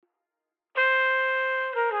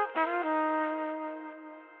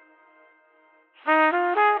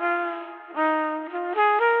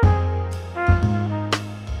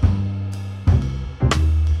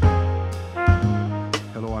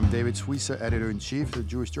Suissa, Editor-in-Chief of the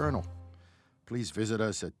Jewish Journal. Please visit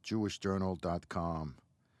us at jewishjournal.com.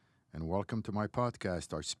 And welcome to my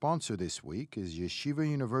podcast. Our sponsor this week is Yeshiva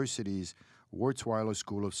University's Wurzweiler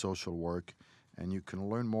School of Social Work, and you can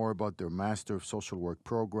learn more about their Master of Social Work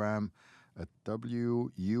program at wurz.yu.ed.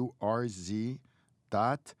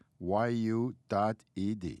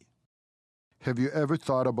 Have you ever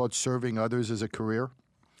thought about serving others as a career?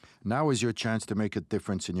 Now is your chance to make a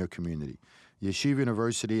difference in your community. Yeshiva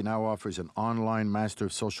University now offers an online Master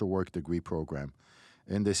of Social Work degree program.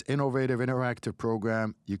 In this innovative, interactive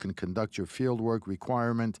program, you can conduct your fieldwork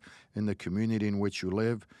requirement in the community in which you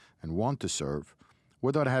live and want to serve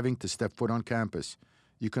without having to step foot on campus.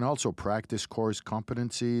 You can also practice course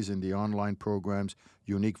competencies in the online program's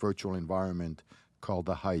unique virtual environment called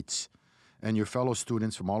The Heights. And your fellow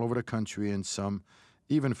students from all over the country and some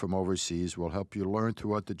even from overseas will help you learn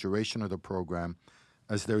throughout the duration of the program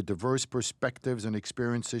as their diverse perspectives and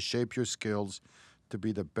experiences shape your skills to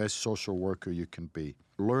be the best social worker you can be.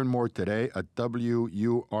 Learn more today at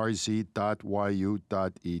wurz.yu.ed.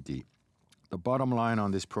 The bottom line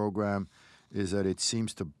on this program is that it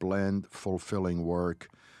seems to blend fulfilling work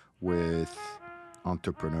with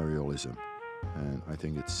entrepreneurialism, and I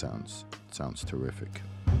think it sounds terrific.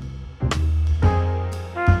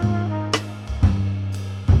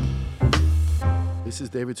 This is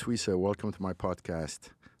David Suissa. Welcome to my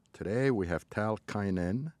podcast. Today we have Tal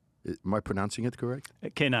Keinan. Am I pronouncing it correct?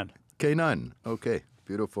 Keinan. Keinan. Okay,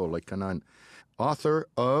 beautiful, like Keinan. Author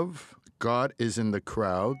of God is in the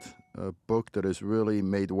Crowd, a book that has really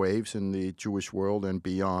made waves in the Jewish world and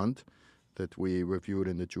beyond, that we reviewed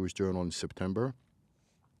in the Jewish Journal in September.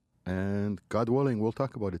 And God willing, we'll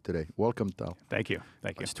talk about it today. Welcome, Tal. Thank you.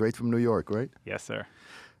 Straight from New York, right? Yes, sir.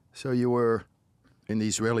 So you were in the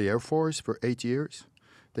Israeli Air Force for 8 years.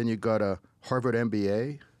 Then you got a Harvard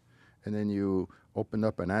MBA. And then you opened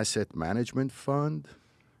up an asset management fund.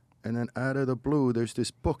 And then out of the blue, there's this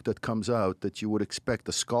book that comes out that you would expect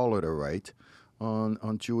a scholar to write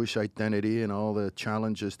on Jewish identity and all the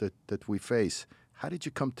challenges that we face. How did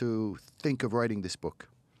you come to think of writing this book?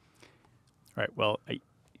 Right. Well,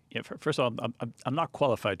 first of all, I'm not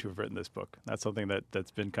qualified to have written this book. That's something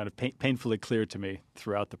that's been kind of painfully clear to me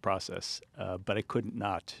throughout the process. But I couldn't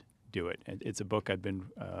not do it. And it's a book I'd been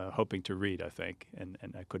hoping to read, I think, and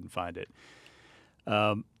I couldn't find it.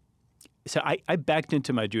 So I backed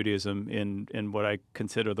into my Judaism in what I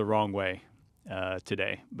consider the wrong way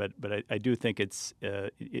today. But I do think it's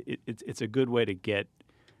a good way to get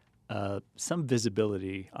some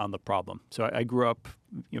visibility on the problem. So I grew up,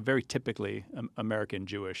 very typically American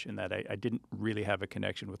Jewish in that I didn't really have a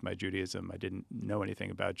connection with my Judaism. I didn't know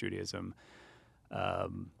anything about Judaism.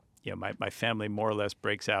 My family more or less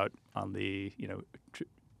breaks out on the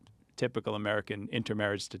typical American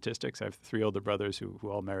intermarriage statistics. I have 3 older brothers who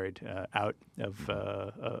all married out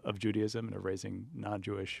of Judaism and are raising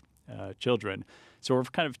non-Jewish children. So we're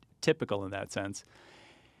kind of typical in that sense.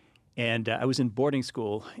 And I was in boarding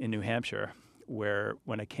school in New Hampshire, where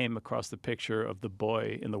when I came across the picture of the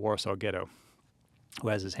boy in the Warsaw Ghetto who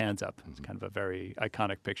has his hands up, it's kind of a very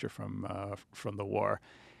iconic picture from the war.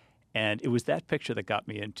 And it was that picture that got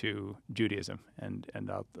me into Judaism. And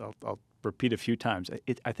I'll repeat a few times.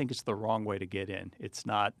 I think it's the wrong way to get in. It's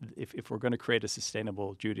not, if we're going to create a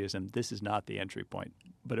sustainable Judaism, this is not the entry point.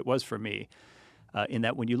 But it was for me. In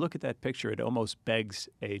that when you look at that picture, it almost begs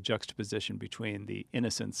a juxtaposition between the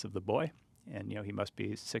innocence of the boy, and he must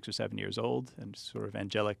be 6 or 7 years old, and sort of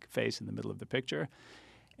angelic face in the middle of the picture,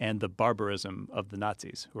 and the barbarism of the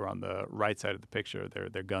Nazis, who are on the right side of the picture,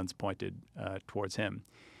 their guns pointed towards him.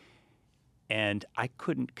 And I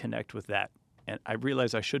couldn't connect with that. And I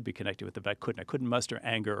realized I should be connected with it, but I couldn't. I couldn't muster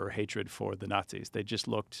anger or hatred for the Nazis. They just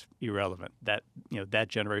looked irrelevant. That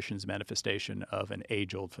generation's manifestation of an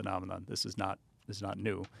age-old phenomenon. This is not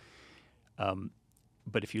new.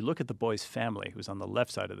 But if you look at the boy's family, who's on the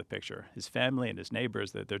left side of the picture, his family and his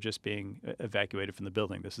neighbors, they're just being evacuated from the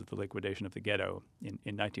building. This is the liquidation of the ghetto in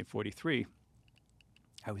 1943.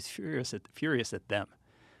 I was furious at them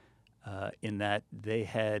in that they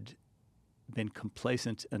had been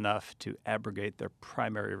complacent enough to abrogate their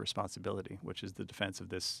primary responsibility, which is the defense of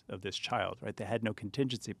this child. Right? They had no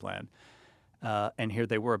contingency plan. And here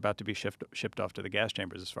they were about to be shipped off to the gas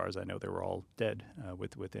chambers. As far as I know, they were all dead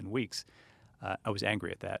within weeks. I was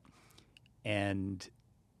angry at that. And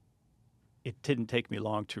it didn't take me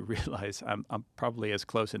long to realize I'm probably as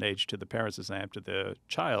close in age to the parents as I am to the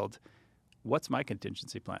child. What's my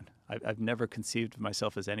contingency plan? I've never conceived of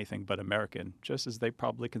myself as anything but American, just as they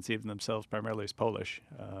probably conceived of themselves primarily as Polish,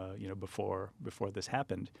 before this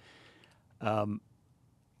happened. And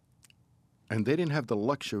they didn't have the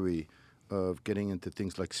luxury of getting into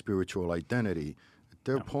things like spiritual identity. At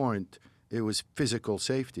their point, it was physical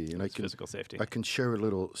safety. And physical safety. I can share a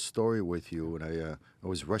little story with you. When I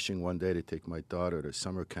was rushing one day to take my daughter to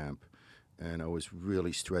summer camp, and I was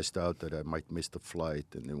really stressed out that I might miss the flight.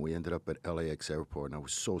 And then we ended up at LAX airport, and I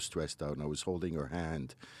was so stressed out, and I was holding her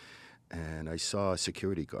hand, and I saw a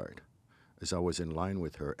security guard as I was in line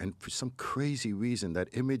with her. And for some crazy reason, that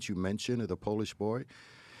image you mentioned of the Polish boy,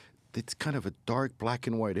 it's kind of a dark black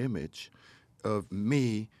and white image of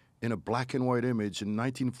me in a black and white image in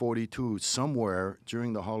 1942 somewhere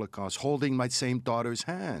during the Holocaust holding my same daughter's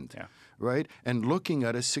hand, right? And looking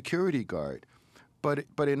at a security guard. But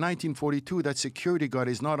in 1942, that security guard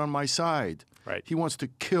is not on my side. Right. He wants to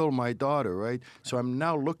kill my daughter, right? So I'm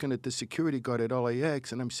now looking at the security guard at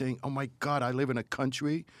LAX, and I'm saying, oh, my God, I live in a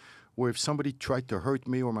country where if somebody tried to hurt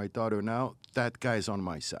me or my daughter now, that guy's on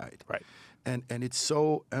my side. Right. And it's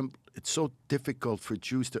so difficult for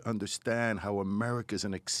Jews to understand how America is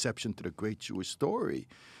an exception to the great Jewish story.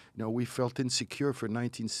 You know, we felt insecure for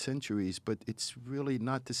 19 centuries, but it's really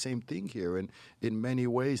not the same thing here. And in many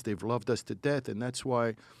ways, they've loved us to death. And that's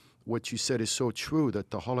why what you said is so true,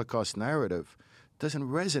 that the Holocaust narrative doesn't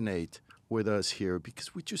resonate with us here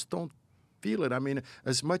because we just don't feel it. I mean,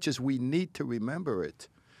 as much as we need to remember it,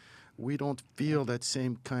 we don't feel that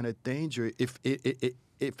same kind of danger. If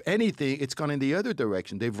anything, it's gone in the other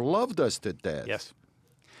direction. They've loved us to death. Yes.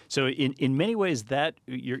 So in many ways, that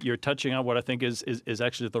you're touching on what I think is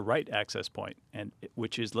actually the right access point, and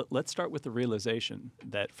which is let's start with the realization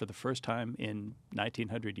that for the first time in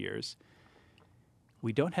 1900 years,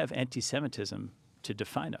 we don't have anti-Semitism to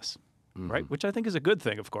define us, right? Which I think is a good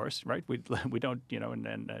thing, of course, right? We don't, you know,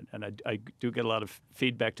 and I do get a lot of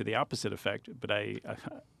feedback to the opposite effect, but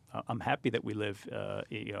I'm happy that we live,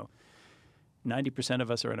 90%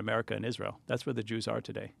 of us are in America and Israel. That's where the Jews are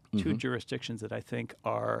today. Two jurisdictions that I think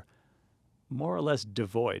are more or less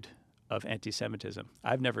devoid of anti-Semitism.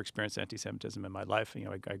 I've never experienced anti-Semitism in my life. You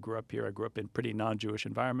know, I grew up here. I grew up in pretty non-Jewish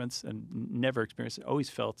environments and never experienced it.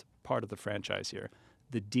 Always felt part of the franchise here.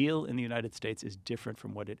 The deal in the United States is different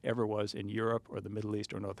from what it ever was in Europe or the Middle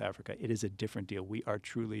East or North Africa. It is a different deal. We are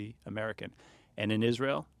truly American. And in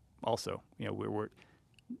Israel, also, you know, we're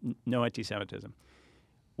no anti-Semitism,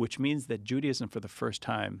 which means that Judaism for the first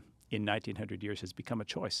time in 1900 years has become a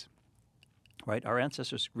choice, right? Our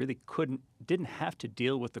ancestors really didn't have to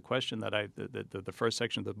deal with the question that the first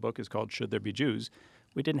section of the book is called, Should There Be Jews?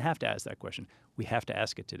 We didn't have to ask that question. We have to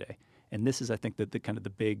ask it today. And this is, I think, the kind of the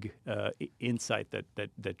big insight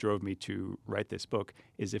that drove me to write this book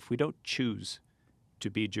is if we don't choose to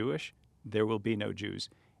be Jewish, there will be no Jews.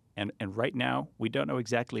 And right now, we don't know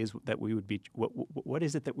exactly that we would be. What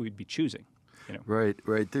is it that we would be choosing? You know?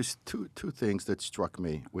 Right. There's two things that struck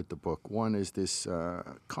me with the book. One is this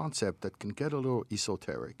concept that can get a little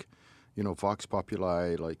esoteric. You know, vox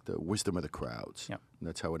populi, like the wisdom of the crowds. Yeah. And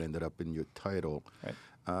that's how it ended up in your title. Right.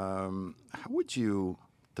 How would you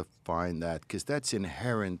define that? Because that's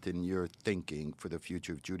inherent in your thinking for the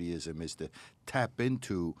future of Judaism, is to tap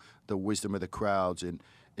into the wisdom of the crowds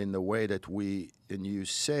in the way that and you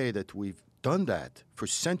say that we've done that for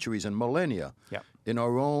centuries and millennia. Yeah. In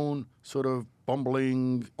our own sort of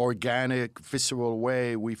bumbling, organic, visceral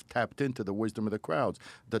way, we've tapped into the wisdom of the crowds.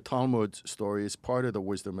 The Talmud story is part of the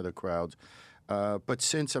wisdom of the crowds. But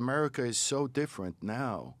since America is so different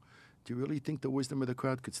now, do you really think the wisdom of the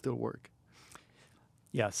crowd could still work?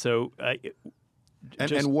 Yeah. So.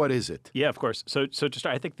 And what is it? Yeah, of course. So to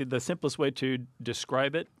start, I think the simplest way to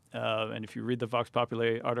describe it, and if you read the Vox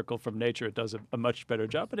Populi article from Nature, it does a much better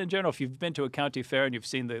job. But in general, if you've been to a county fair and you've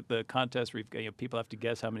seen the contest where people have to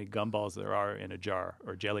guess how many gumballs there are in a jar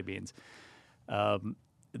or jelly beans,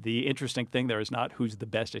 the interesting thing there is not who's the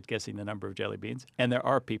best at guessing the number of jelly beans. And there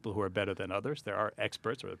are people who are better than others. There are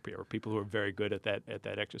experts or people who are very good at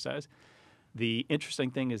that exercise. The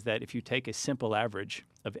interesting thing is that if you take a simple average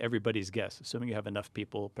of everybody's guess, assuming you have enough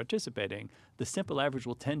people participating, the simple average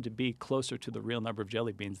will tend to be closer to the real number of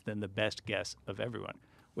jelly beans than the best guess of everyone,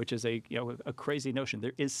 which is a crazy notion.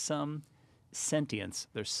 There is some sentience,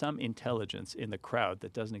 there's some intelligence in the crowd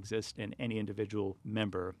that doesn't exist in any individual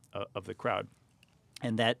member of the crowd.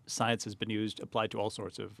 And that science has been applied to all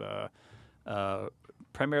sorts of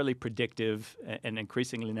primarily predictive and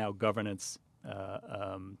increasingly now governance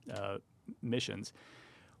missions.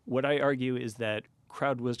 What I argue is that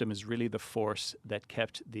crowd wisdom is really the force that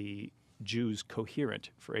kept the Jews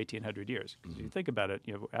coherent for 1,800 years. Mm-hmm. You think about it,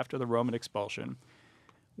 after the Roman expulsion,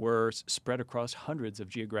 we're spread across hundreds of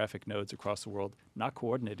geographic nodes across the world, not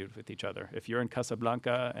coordinated with each other. If you're in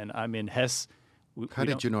Casablanca and I'm in Hesse, how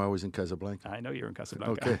did you know I was in Casablanca? I know you're in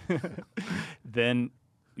Casablanca. Okay. Then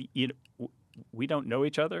we don't know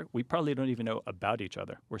each other. We probably don't even know about each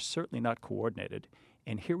other. We're certainly not coordinated.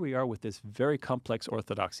 And here we are with this very complex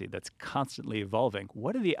orthodoxy that's constantly evolving.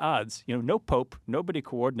 What are the odds? No pope, nobody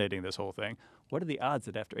coordinating this whole thing. What are the odds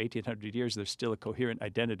that after 1,800 years there's still a coherent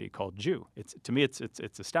identity called Jew? To me,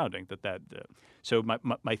 it's astounding that. So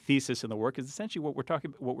my thesis in the work is essentially what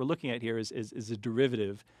we're looking at here is a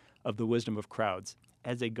derivative of the wisdom of crowds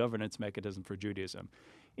as a governance mechanism for Judaism.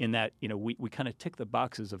 In that, we kind of tick the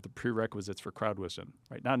boxes of the prerequisites for crowd wisdom,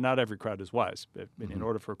 right? Not every crowd is wise. But in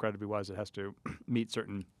order for a crowd to be wise, it has to meet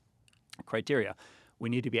certain criteria. We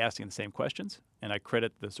need to be asking the same questions, and I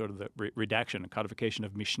credit the sort of the redaction and codification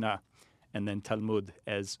of Mishnah and then Talmud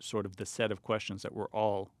as sort of the set of questions that we're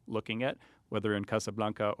all looking at, whether in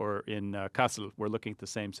Casablanca or in Kassel, we're looking at the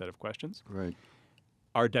same set of questions. Right.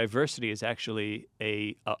 Our diversity is actually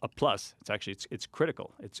a plus. It's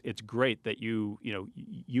critical. It's great that you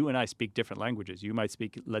and I speak different languages. You might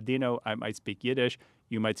speak Ladino, I might speak Yiddish.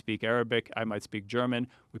 You might speak Arabic, I might speak German.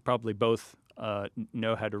 We probably both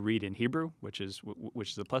know how to read in Hebrew, which is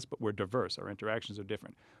a plus. But we're diverse. Our interactions are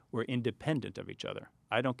different. We're independent of each other.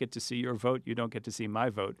 I don't get to see your vote. You don't get to see my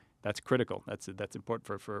vote. That's critical. That's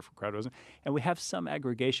important for crowd wisdom. And we have some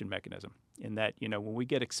aggregation mechanism in that when we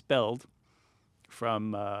get expelled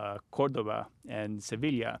from Cordoba and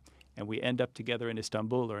Sevilla, and we end up together in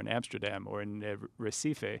Istanbul or in Amsterdam or in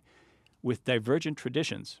Recife with divergent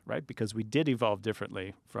traditions, right? Because we did evolve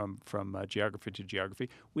differently from geography to geography.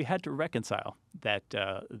 We had to reconcile that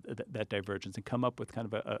divergence and come up with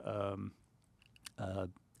kind of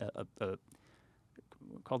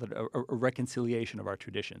called it a reconciliation of our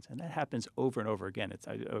traditions, and that happens over and over again.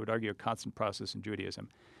 I would argue a constant process in Judaism.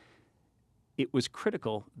 It was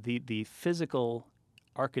critical. The physical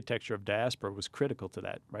architecture of diaspora was critical to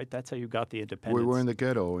that, right? That's how you got the independence. We were in the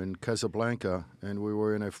ghetto in Casablanca, and we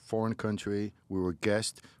were in a foreign country. We were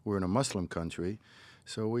guests. We were in a Muslim country.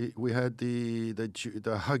 So we had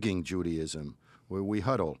the hugging Judaism, where we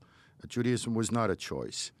huddle. Judaism was not a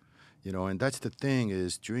choice. And that's the thing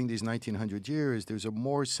is, during these 1900 years, there's a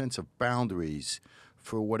more sense of boundaries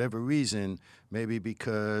for whatever reason, maybe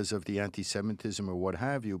because of the anti-Semitism or what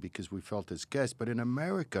have you, because we felt as guests. But in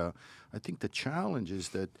America, I think the challenge is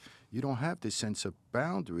that you don't have this sense of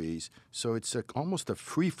boundaries, so it's almost a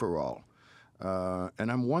free-for-all.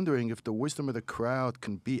 And I'm wondering if the wisdom of the crowd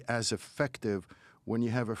can be as effective when you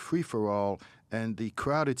have a free-for-all and the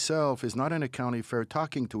crowd itself is not in a county fair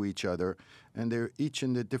talking to each other, and they're each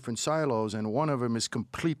in the different silos, and one of them is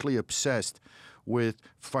completely obsessed with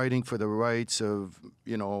fighting for the rights of,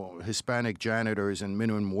 Hispanic janitors and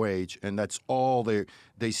minimum wage, and that's all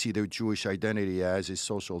they see their Jewish identity as is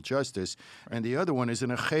social justice. Right. And the other one is in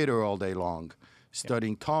a cheder all day long,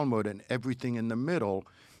 studying Talmud and everything in the middle.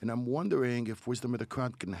 And I'm wondering if wisdom of the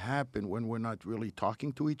crowd can happen when we're not really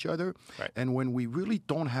talking to each other, right, and when we really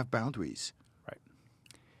don't have boundaries. Right.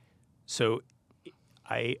 So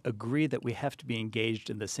I agree that we have to be engaged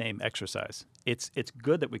in the same exercise. It's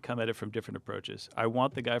good that we come at it from different approaches. I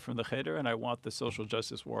want the guy from the cheder and I want the social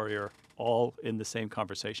justice warrior all in the same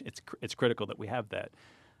conversation. It's critical that we have that.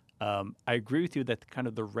 I agree with you that kind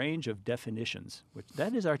of the range of definitions,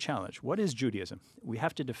 that is our challenge. What is Judaism? We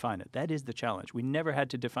have to define it. That is the challenge. We never had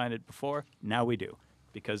to define it before. Now we do.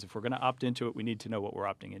 Because if we're going to opt into it, we need to know what we're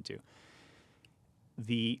opting into.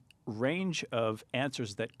 The range of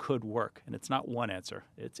answers that could work, and it's not one answer,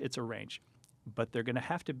 it's a range, but they're going to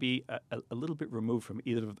have to be a little bit removed from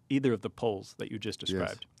either of the poles that you just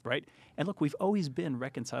described, yes, right? And look, we've always been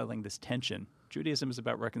reconciling this tension. Judaism is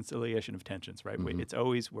about reconciliation of tensions, right? Mm-hmm. It's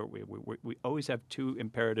always we always have two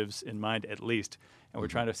imperatives in mind at least, and we're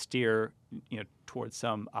trying to steer towards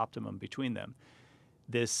some optimum between them.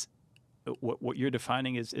 This what you're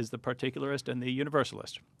defining is the particularist and the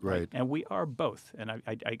universalist, right? And we are both, and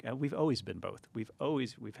we've always been both.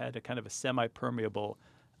 We've had a kind of a semi-permeable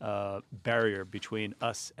barrier between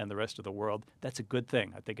us and the rest of the world. That's a good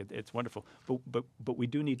thing. I think it's wonderful. But we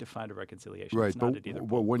do need to find a reconciliation. Right. It's not at either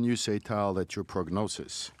but when you say, Tal, that your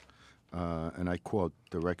prognosis, and I quote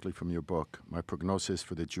directly from your book, my prognosis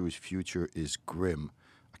for the Jewish future is grim.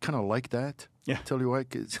 I kind of like that. Yeah. Tell you why,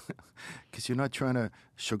 because you're not trying to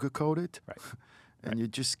sugarcoat it, right? And you're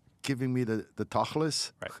just giving me the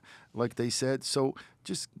tachlis, right, like they said. So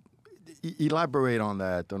just elaborate on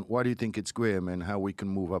that. On why do you think it's grim, and how we can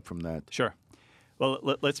move up from that? Sure. Well,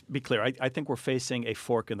 let's be clear. I think we're facing a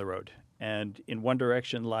fork in the road, and in one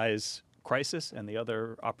direction lies crisis, and the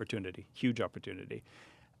other opportunity, huge opportunity.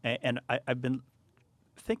 And I've been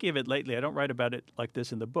thinking of it lately. I don't write about it like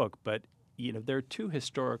this in the book, but there are two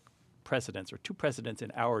historic precedents, or two precedents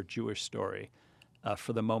in our Jewish story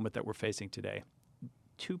for the moment that we're facing today.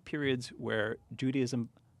 Two periods where Judaism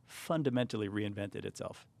fundamentally reinvented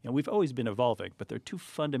itself. We've always been evolving, but there are two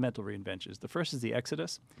fundamental reinventions. The first is the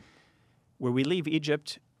Exodus, where we leave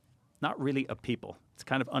Egypt not really a people. It's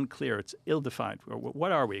kind of unclear. It's ill-defined.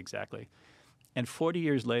 What are we exactly? And 40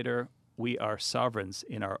 years later, we are sovereigns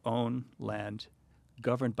in our own land,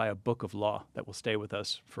 governed by a book of law that will stay with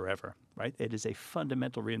us forever, right? It is a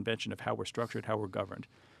fundamental reinvention of how we're structured, how we're governed.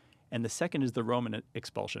 And the second is the Roman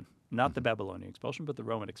expulsion, not the Babylonian expulsion, but the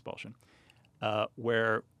Roman expulsion,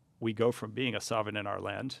 where we go from being a sovereign in our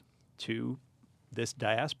land to this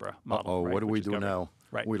diaspora model. Right, what do we do now?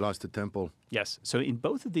 Right. We lost the temple. Yes. So in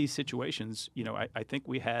both of these situations, I think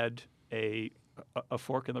we had a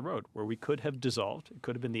fork in the road where we could have dissolved. It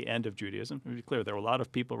could have been the end of Judaism. To be clear, there were a lot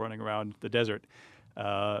of people running around the desert,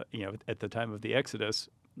 at the time of the Exodus.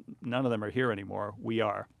 None of them are here anymore. We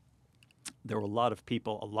are. There were a lot of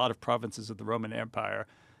people, a lot of provinces of the Roman Empire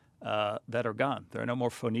that are gone. There are no more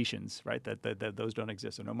Phoenicians, right? That those don't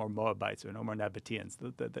exist. There are no more Moabites. There are no more Nabateans.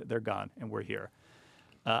 They're gone, and we're here.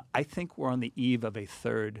 I think we're on the eve of a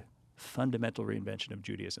third fundamental reinvention of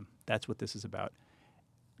Judaism. That's what this is about.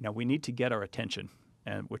 Now we need to get our attention,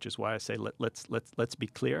 and which is why I say let's be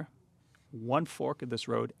clear. One fork of this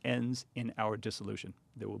road ends in our dissolution.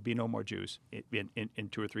 There will be no more Jews in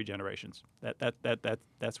 2 or 3 generations.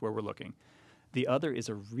 That's where we're looking. The other is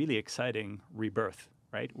a really exciting rebirth,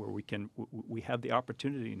 right? Where we have the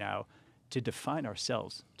opportunity now to define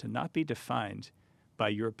ourselves, to not be defined by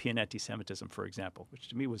European anti-Semitism, for example, which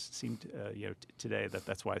to me seemed today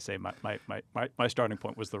that's why I say my starting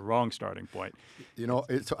point was the wrong starting point.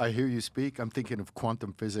 I hear you speak. I'm thinking of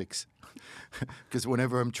quantum physics, because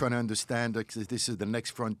whenever I'm trying to understand, like, this is the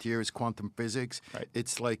next frontier is quantum physics. Right.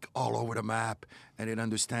 It's like all over the map, and it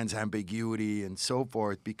understands ambiguity and so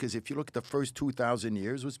forth. Because if you look at the first 2,000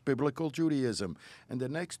 years was biblical Judaism, and the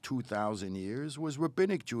next 2,000 years was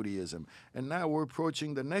rabbinic Judaism, and now we're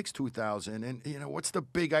approaching the next 2,000. And what's the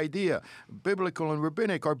big idea? Biblical and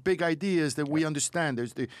rabbinic are big ideas that we understand.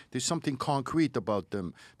 There's something concrete about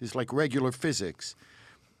them. There's like regular physics.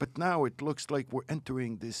 But now it looks like we're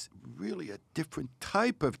entering this really a different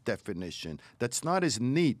type of definition that's not as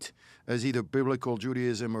neat as either biblical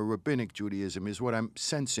Judaism or rabbinic Judaism is what I'm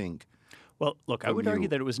sensing. Well, look, I would argue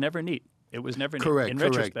that it was never neat. It was never neat. Correct, in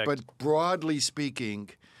correct. retrospect. But broadly speaking,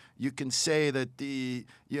 you can say that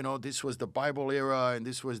this was the Bible era and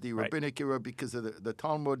this was the rabbinic era because of the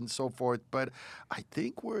Talmud and so forth. But I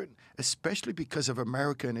think we're, especially because of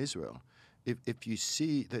America and Israel, if you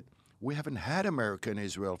see that we haven't had America and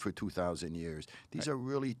Israel for 2,000 years. These are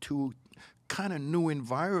really two kind of new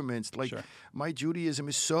environments. Like, my Judaism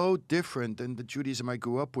is so different than the Judaism I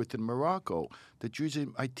grew up with in Morocco. The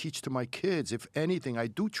Judaism I teach to my kids, if anything, I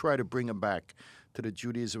do try to bring them back to the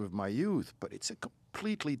Judaism of my youth, but it's a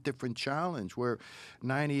completely different challenge where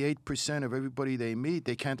 98% of everybody they meet,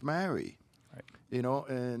 they can't marry. Right.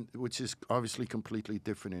 And which is obviously completely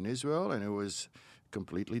different in Israel, and it was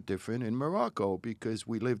completely different in Morocco because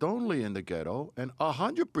we lived only in the ghetto, and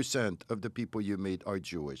 100% of the people you meet are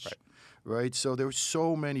Jewish, right? So there's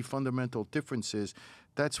so many fundamental differences.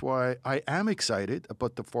 That's why I am excited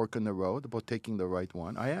about the fork in the road, about taking the right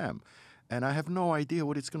one. I am. And I have no idea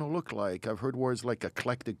what it's going to look like. I've heard words like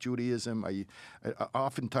eclectic Judaism.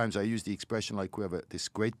 Oftentimes I use the expression like we have this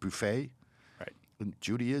great buffet in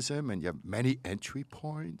Judaism, and you have many entry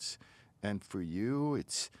points. And for you,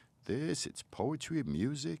 it's poetry,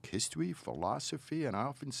 music, history, philosophy. And I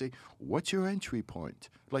often say, what's your entry point?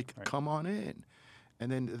 Like, come on in.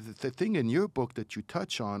 And then the thing in your book that you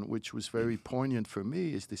touch on, which was very poignant for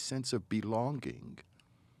me, is the sense of belonging,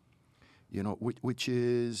 which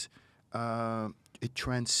is, it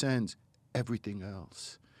transcends everything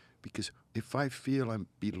else. Because if I feel I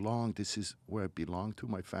belong, this is where I belong to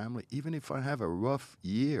my family, even if I have a rough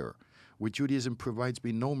year where Judaism provides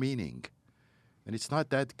me no meaning, and it's not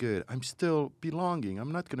that good, I'm still belonging.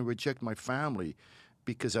 I'm not going to reject my family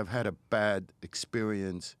because I've had a bad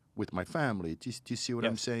experience with my family. Do you see what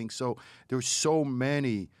I'm saying? So there's so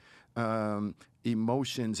many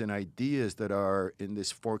emotions and ideas that are in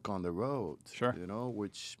this fork on the road,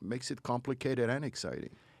 which makes it complicated and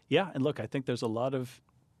exciting. Yeah, and look, I think there's a lot of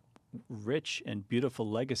rich and beautiful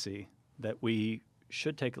legacy that we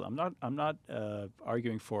should take. I'm not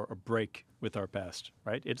arguing for a break with our past,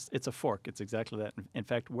 right? It's a fork. It's exactly that. In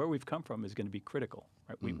fact, where we've come from is going to be critical,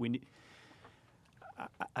 right? We need.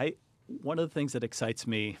 One of the things that excites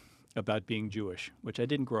me about being Jewish, which I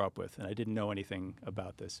didn't grow up with, and I didn't know anything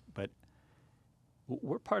about this, but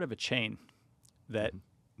we're part of a chain that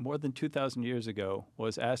more than 2,000 years ago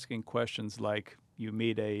was asking questions like, you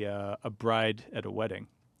meet a bride at a wedding,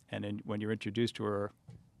 and when you're introduced to her,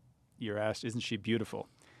 you're asked, isn't she beautiful?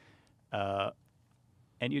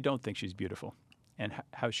 and you don't think she's beautiful. And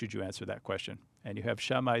how should you answer that question? And you have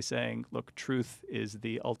Shammai saying, look, truth is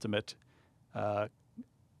the ultimate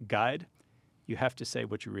guide. You have to say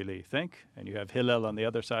what you really think. And you have Hillel on the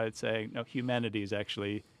other side saying, no, humanity is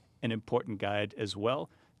actually an important guide as well.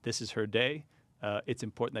 This is her day. It's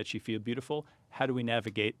important that she feel beautiful. How do we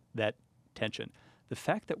navigate that tension? The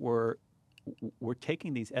fact that we're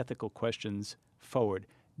taking these ethical questions forward,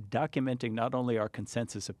 documenting not only our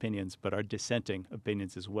consensus opinions, but our dissenting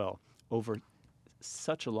opinions as well over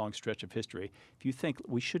such a long stretch of history. If you think,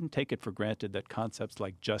 we shouldn't take it for granted that concepts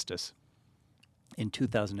like justice in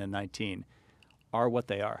 2019 are what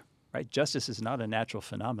they are, right? Justice is not a natural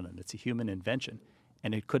phenomenon. It's a human invention.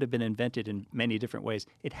 And it could have been invented in many different ways.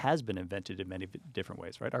 It has been invented in many different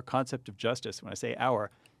ways, right? Our concept of justice, when I say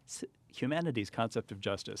humanity's concept of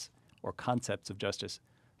justice or concepts of justice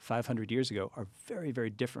 500 years ago are very, very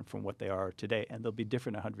different from what they are today, and they'll be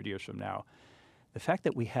different 100 years from now. The fact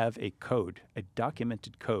that we have a code, a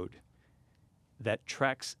documented code, that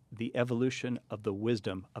tracks the evolution of the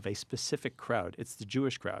wisdom of a specific crowd. It's the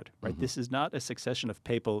Jewish crowd, right? This is not a succession of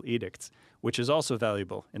papal edicts, which is also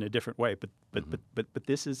valuable in a different way, but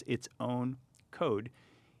this is its own code,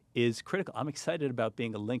 is critical. I'm excited about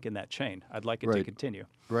being a link in that chain. I'd like it to continue.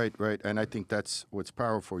 Right. And I think that's what's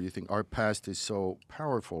powerful. You think our past is so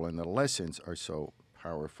powerful and the lessons are so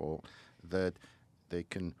powerful that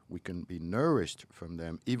we can be nourished from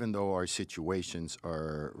them, even though our situations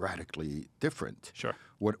are radically different. Sure.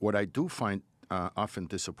 What I do find often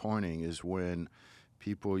disappointing is when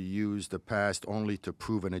people use the past only to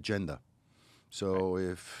prove an agenda. So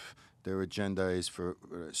if their agenda is for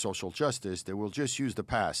social justice, they will just use the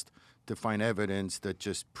past to find evidence that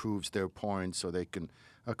just proves their point so they can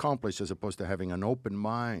accomplish, as opposed to having an open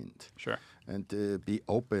mind. Sure. And to be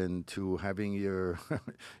open to having your,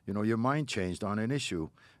 your mind changed on an issue.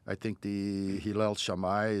 I think the Hillel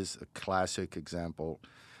Shammai is a classic example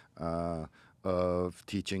of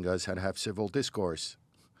teaching us how to have civil discourse.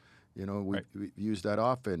 We use that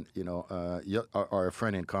often. Our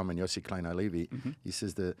friend in common, Yossi Klein Halevi, he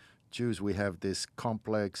says the Jews, we have this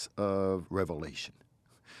complex of revelation.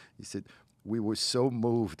 He said, we were so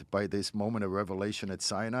moved by this moment of revelation at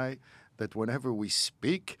Sinai that whenever we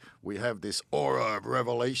speak, we have this aura of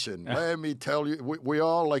revelation. Let me tell you, we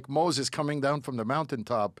all like Moses coming down from the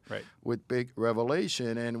mountaintop with big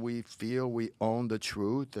revelation, and we feel we own the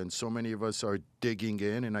truth, and so many of us are digging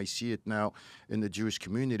in, and I see it now in the Jewish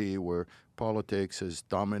community where politics has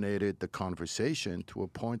dominated the conversation to a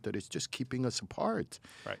point that it's just keeping us apart.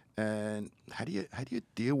 Right. And how do you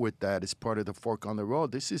deal with that as part of the fork on the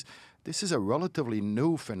road? This is a relatively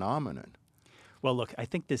new phenomenon. Well, look, I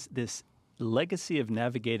think this legacy of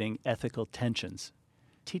navigating ethical tensions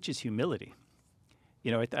teaches humility.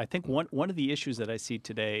 I think one of the issues that I see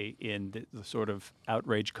today in the sort of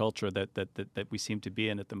outrage culture that we seem to be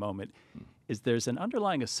in at the moment is there's an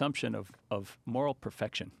underlying assumption of moral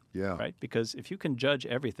perfection. Yeah. Right. Because if you can judge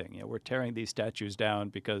everything, we're tearing these statues down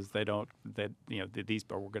because we're going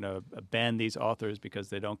to ban these authors because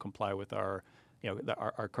they don't comply with our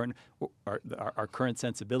current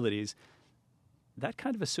sensibilities. That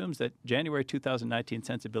kind of assumes that January 2019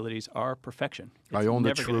 sensibilities are perfection. I own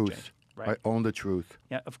the truth. Change, right? I own the truth.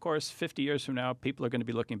 Yeah, of course, 50 years from now, people are going to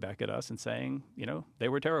be looking back at us and saying, they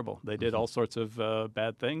were terrible. They did all sorts of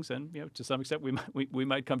bad things, and to some extent, we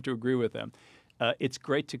might come to agree with them. It's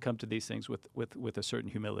great to come to these things with a certain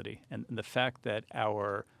humility, and the fact that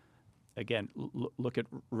look at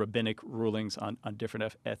rabbinic rulings on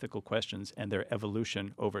different ethical questions and their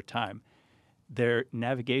evolution over time. Their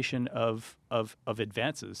navigation of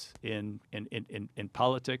advances in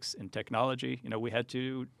politics, in technology. We had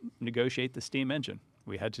to negotiate the steam engine.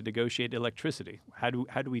 We had to negotiate electricity. How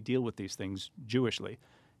do we deal with these things Jewishly?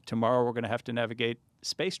 Tomorrow we're going to have to navigate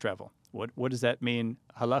space travel. What does that mean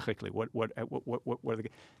halachically? What are the,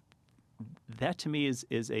 that to me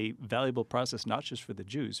is a valuable process, not just for the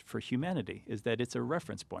Jews, for humanity. Is that it's a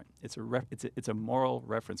reference point. It's a moral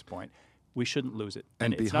reference point. We shouldn't lose it.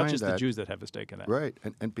 And it's not just the Jews that have a stake in that. Right.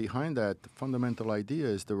 And behind that, the fundamental idea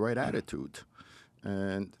is the right attitude.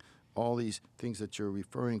 And all these things that you're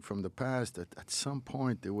referring from the past, that at some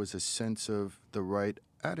point there was a sense of the right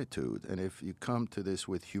attitude. And if you come to this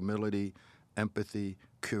with humility, empathy,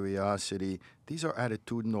 curiosity, these are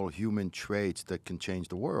attitudinal human traits that can change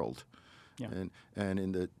the world. Yeah. And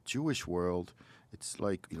in the Jewish world, it's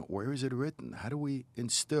like, where is it written? How do we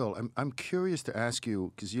instill? I'm curious to ask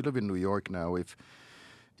you, because you live in New York now, if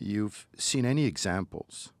you've seen any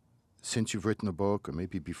examples since you've written a book, or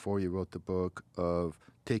maybe before you wrote the book, of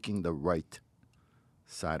taking the right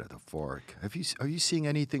side of the fork. Are you seeing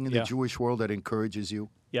anything in the Yeah. Jewish world that encourages you?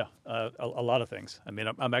 Yeah, a lot of things. I mean,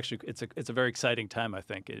 I'm actually it's a very exciting time. I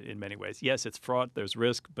think in many ways. Yes, it's fraught. There's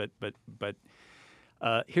risk, but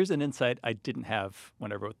here's an insight I didn't have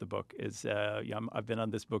when I wrote the book. I've been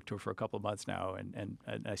on this book tour for a couple of months now, and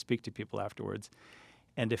I speak to people afterwards,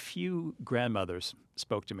 and a few grandmothers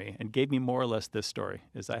spoke to me and gave me more or less this story: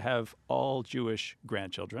 is I have all Jewish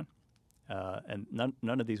grandchildren. And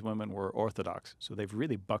none of these women were Orthodox, so they've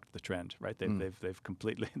really bucked the trend, right? They've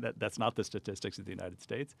completely that's not the statistics of the United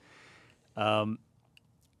States.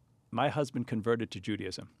 My husband converted to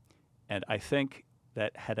Judaism, and I think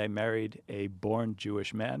that had I married a born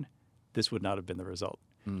Jewish man, this would not have been the result,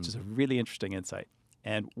 which is a really interesting insight.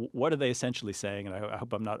 And what are they essentially saying? And I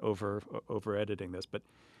hope I'm not over editing this, but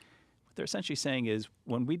what they're essentially saying is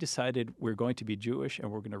when we decided we're going to be Jewish and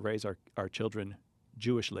we're going to raise our children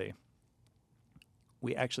Jewishly,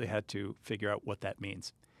 we actually had to figure out what that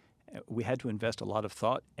means. We had to invest a lot of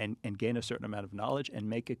thought and gain a certain amount of knowledge and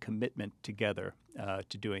make a commitment together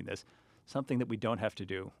to doing this, something that we don't have to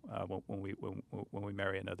do when we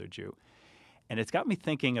marry another Jew. And it's got me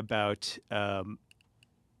thinking about a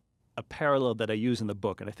parallel that I use in the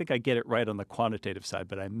book, and I think I get it right on the quantitative side,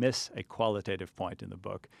 but I miss a qualitative point in the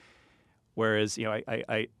book. Whereas,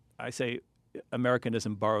 I say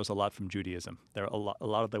Americanism borrows a lot from Judaism. There are a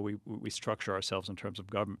lot of that we structure ourselves in terms of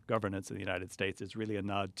governance in the United States is really a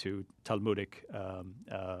nod to Talmudic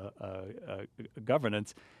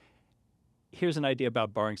governance. Here's an idea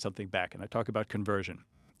about borrowing something back, and I talk about conversion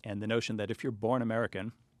and the notion that if you're born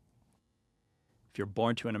American, if you're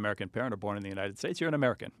born to an American parent or born in the United States, you're an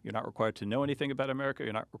American. You're not required to know anything about America.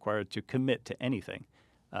 You're not required to commit to anything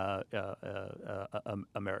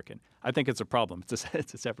American. I think it's a problem.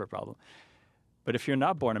 It's a separate problem. But if you're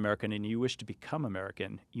not born American and you wish to become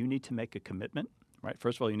American, you need to make a commitment, right?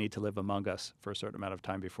 First of all, you need to live among us for a certain amount of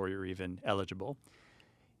time before you're even eligible.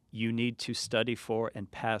 You need to study for and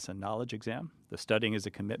pass a knowledge exam. The studying is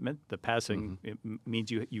a commitment. The passing it means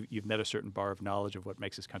you've met a certain bar of knowledge of what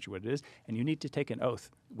makes this country what it is. And you need to take an oath,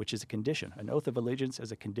 which is a condition, an oath of allegiance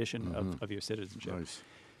as a condition of your citizenship. Nice.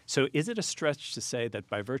 So is it a stretch to say that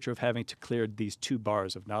by virtue of having to clear these two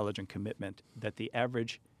bars of knowledge and commitment, that the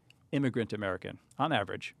average immigrant American, on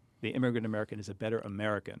average, the immigrant American is a better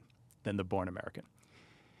American than the born American?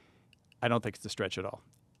 I don't think it's a stretch at all.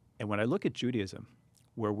 And when I look at Judaism,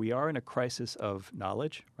 where we are in a crisis of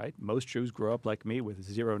knowledge, right? Most Jews grow up like me with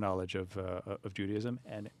zero knowledge of Judaism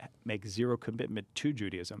and make zero commitment to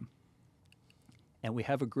Judaism. And we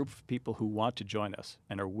have a group of people who want to join us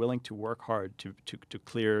and are willing to work hard to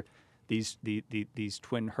clear these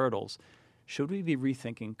twin hurdles. Should we be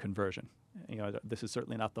rethinking conversion? This is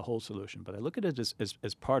certainly not the whole solution, but I look at it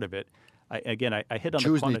as part of it. I hit on Jews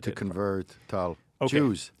the need quantitative to convert, Tal. Okay.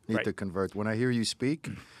 Jews need Right. to convert. When I hear you speak,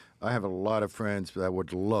 I have a lot of friends that I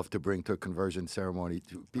would love to bring to a conversion ceremony.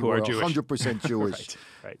 People Who are Jewish. 100% Jewish.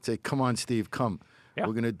 Right. Say, come on, Steve, come. Yeah.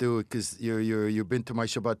 We're going to do it because you've been to my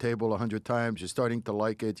Shabbat table 100 times. You're starting to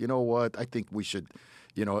like it. You know what? I think we should,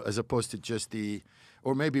 as opposed to just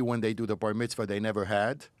or maybe when they do the bar mitzvah they never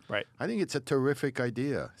had. Right. I think it's a terrific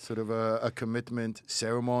idea, sort of a commitment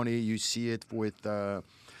ceremony. You see it with the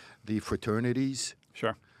fraternities.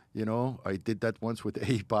 Sure. I did that once with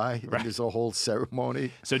A-Pi. Right. There's a whole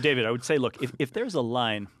ceremony. So, David, I would say, look, if there's a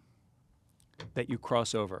line that you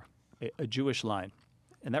cross over, a Jewish line,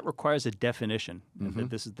 and that requires a definition, and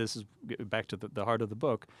this is back to the heart of the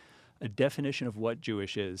book, a definition of what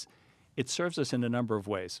Jewish is, it serves us in a number of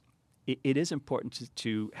ways. It is important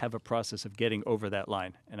to have a process of getting over that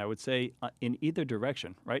line. And I would say in either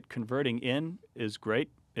direction, right? Converting in is great,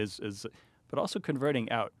 but also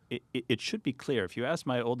converting out. It should be clear. If you ask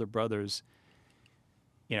my older brothers,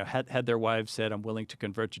 had their wives said, I'm willing to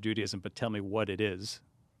convert to Judaism, but tell me what it is,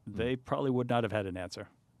 they probably would not have had an answer.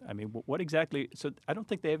 I mean, what exactly? So I don't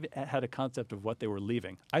think they had a concept of what they were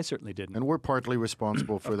leaving. I certainly didn't. And we're partly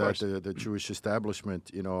responsible for that, course. the Jewish establishment.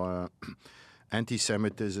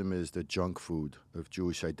 Anti-Semitism is the junk food of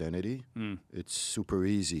Jewish identity. It's super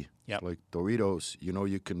easy. Yep. It's like Doritos.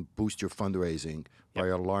 You can boost your fundraising by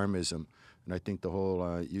alarmism. And I think the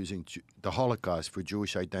whole using the Holocaust for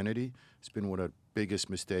Jewish identity has been one of the biggest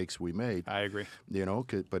mistakes we made. I agree.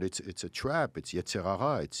 But it's a trap. It's Yetzer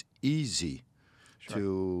Hara. It's easy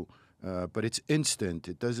but it's instant.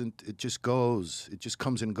 It doesn't. It just goes. It just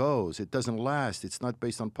comes and goes. It doesn't last. It's not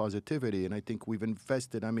based on positivity. And I think we've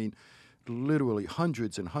invested, literally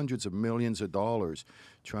hundreds and hundreds of millions of dollars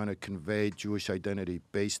trying to convey Jewish identity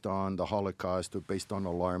based on the Holocaust or based on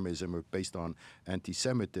alarmism or based on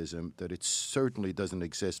anti-Semitism, that it certainly doesn't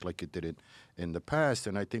exist like it did in the past.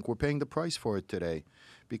 And I think we're paying the price for it today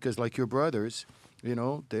because, like your brothers, You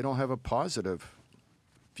know, they don't have a positive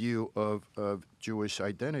view of Jewish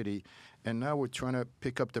identity. And now we're trying to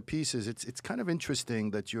pick up the pieces. It's kind of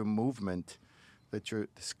interesting that your movement that you're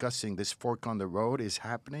discussing, this fork on the road, is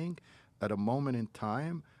happening at a moment in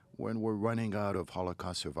time when we're running out of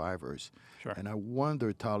Holocaust survivors. Sure. And I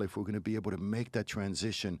wonder, Tal, if we're going to be able to make that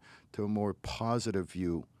transition to a more positive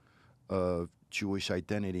view of Jewish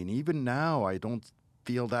identity. And even now, I don't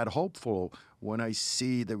feel that hopeful when I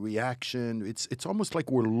see the reaction. It's almost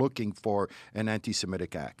like we're looking for an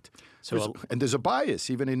anti-Semitic act. And there's a bias,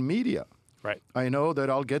 even in media. Right. I know that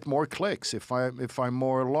I'll get more clicks if I'm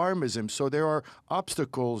more alarmism. So there are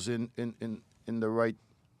obstacles in the right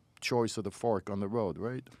choice of the fork on the road,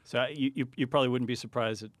 right? So you probably wouldn't be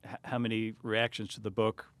surprised at how many reactions to the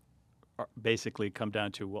book basically come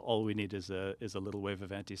down to, well, all we need is a little wave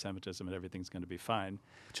of anti-Semitism and everything's going to be fine.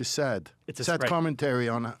 Which is sad. It's a sad commentary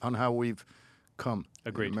on how we've come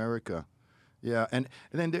Agreed. in America. Yeah, and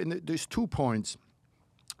then there's 2 points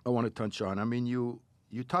I want to touch on. I mean, you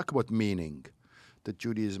talk about meaning, that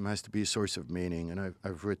Judaism has to be a source of meaning, and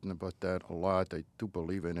I've written about that a lot. I do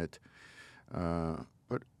believe in it.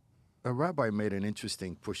 But a rabbi made an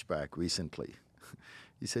interesting pushback recently.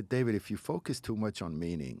 He said, David, if you focus too much on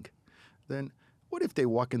meaning, then what if they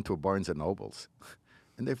walk into a Barnes & Noble's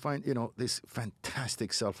and they find, this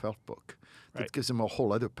fantastic self-help book that gives them a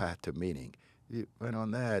whole other path to meaning? You went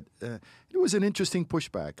on that. It was an interesting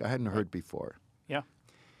pushback I hadn't heard before. Yeah.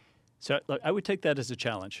 So look, I would take that as a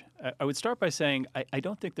challenge. I would start by saying I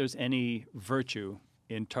don't think there's any virtue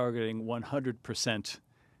in targeting 100%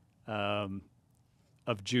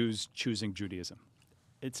 of Jews choosing Judaism.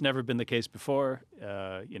 It's never been the case before.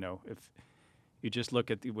 If you just look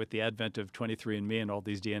at with the advent of 23andMe and all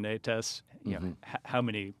these DNA tests, how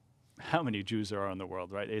many Jews there are in the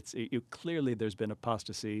world, right? Clearly there's been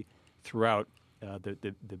apostasy throughout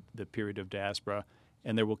the period of diaspora,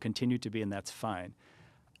 and there will continue to be, and that's fine.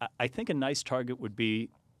 I think a nice target would be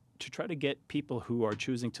to try to get people who are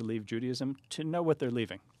choosing to leave Judaism to know what they're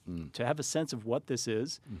leaving, to have a sense of what this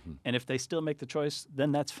is, and if they still make the choice,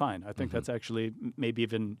 then that's fine. I think that's actually maybe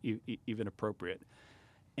even appropriate.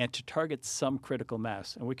 And to target some critical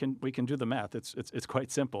mass, and we can do the math. It's quite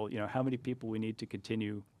simple. How many people we need to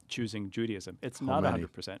continue choosing Judaism? It's not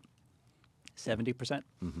 100%. 70%.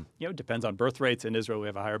 It depends on birth rates. In Israel, we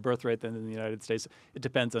have a higher birth rate than in the United States. It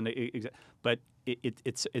depends on but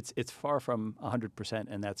it's far from 100%,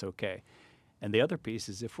 and that's okay. And the other piece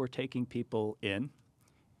is if we're taking people in,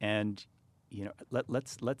 and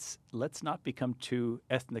let's not become too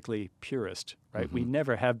ethnically purist, right? We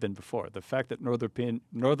never have been before. The fact that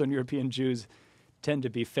Northern European Jews tend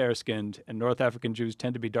to be fair-skinned and North African Jews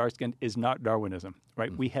tend to be dark-skinned is not Darwinism,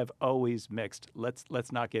 right? We have always mixed.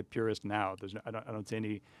 Let's not get purist now. I don't see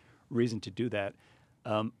any reason to do that.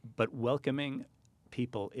 But welcoming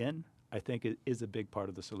people in, I think, is a big part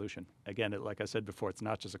of the solution. Again, like I said before, it's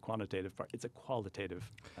not just a quantitative part; it's a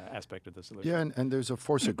qualitative aspect of the solution. Yeah, and there's a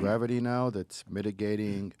force of gravity now that's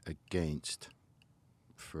mitigating against,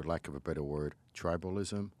 for lack of a better word,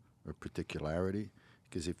 tribalism or particularity.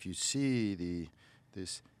 Because if you see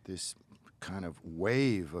this kind of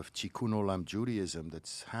wave of Tikkun Olam Judaism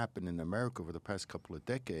that's happened in America over the past couple of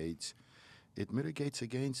decades, it mitigates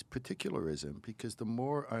against particularism, because the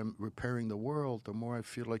more I'm repairing the world, the more I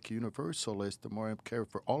feel like a universalist, the more I care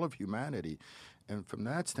for all of humanity. And from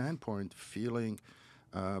that standpoint, feeling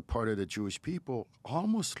part of the Jewish people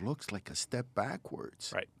almost looks like a step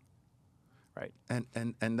backwards. Right.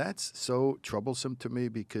 And that's so troublesome to me,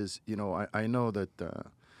 because, I know that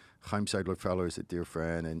Chaim Seidler-Feller is a dear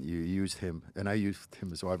friend, and you used him, and I used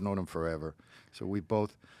him as well. I've known him forever. So we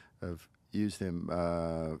both have used him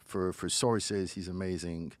for sources. He's an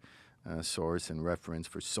amazing source and reference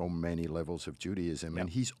for so many levels of Judaism. Yep. And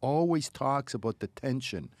he's always talks about the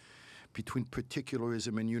tension between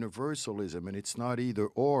particularism and universalism, and it's not either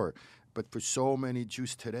or. But for so many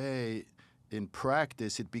Jews today, in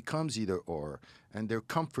practice, it becomes either or. And their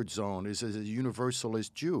comfort zone is as a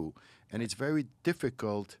universalist Jew. And it's very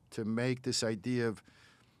difficult to make this idea of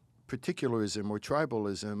particularism or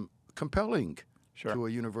tribalism compelling to a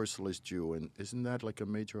universalist Jew. And isn't that like a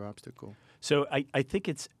major obstacle? So I think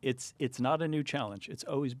it's not a new challenge. It's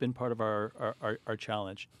always been part of our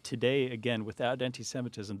challenge. Today, again, without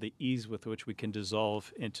anti-Semitism, the ease with which we can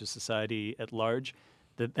dissolve into society at large,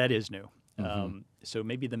 that is new. So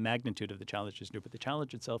maybe the magnitude of the challenge is new, but the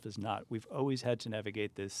challenge itself is not. We've always had to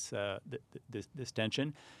navigate this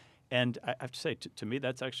tension, And I have to say, to me,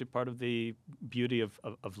 that's actually part of the beauty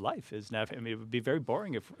of life. Is now, I mean, it would be very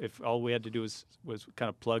boring if all we had to do was kind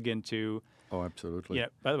of plug into. Oh, absolutely. Yeah.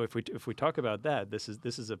 By the way, if we talk about that, this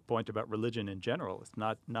is a point about religion in general. It's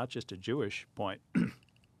not just a Jewish point.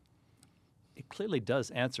 It clearly does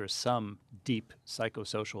answer some deep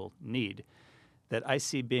psychosocial need that I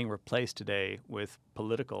see being replaced today with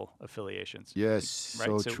political affiliations. Yes,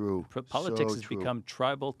 right? so true. Politics So has true. become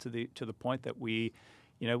tribal to the point that we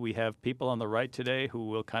have people on the right today who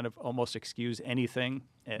will kind of almost excuse anything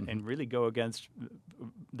and really go against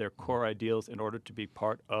their core ideals in order to be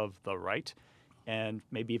part of the right. And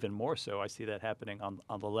maybe even more so, I see that happening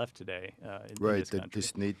on the left today in Right, this that country.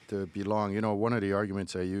 this need to belong. You know, one of the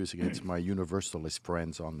arguments I use against my universalist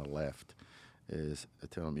friends on the left is I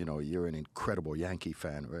tell them, you're an incredible Yankee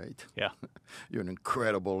fan, right? Yeah. You're an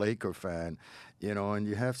incredible Laker fan, and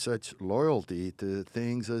you have such loyalty to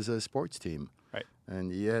things as a sports team. Right.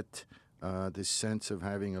 And yet, this sense of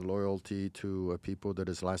having a loyalty to a people that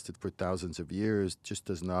has lasted for thousands of years just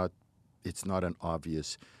it's not an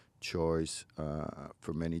obvious choice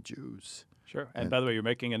for many Jews. Sure. And by the way, you're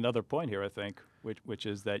making another point here, I think, which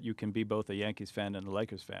is that you can be both a Yankees fan and a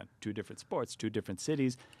Lakers fan. Two different sports, two different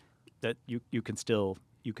cities. That you can still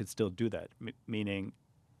do that. Meaning,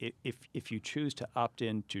 if you choose to opt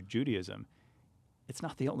into Judaism, it's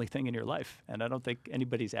not the only thing in your life, and I don't think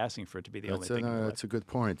anybody's asking for it to be the only thing in your life. That's a good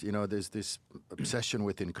point. There's this obsession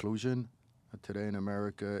with inclusion today in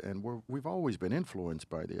America, and we've always been influenced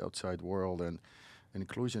by the outside world, and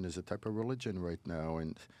inclusion is a type of religion right now.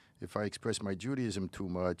 And if I express my Judaism too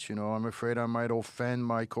much, I'm afraid I might offend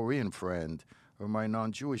my Korean friend or my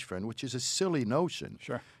non-Jewish friend, which is a silly notion.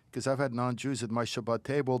 Sure. Because I've had non-Jews at my Shabbat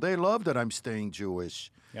table. They love that I'm staying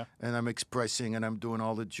Jewish. Yeah. And I'm expressing and I'm doing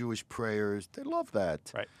all the Jewish prayers. They love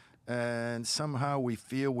that. Right. And somehow we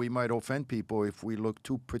feel we might offend people if we look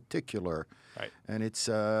too particular. Right. And it's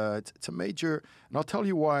a major, and I'll tell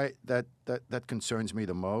you why that concerns me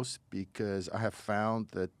the most, because I have found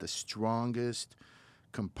that the strongest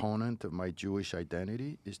component of my Jewish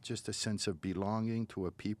identity is just a sense of belonging to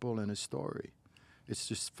a people and a story. It's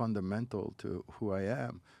just fundamental to who I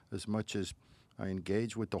am. As much as I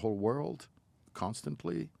engage with the whole world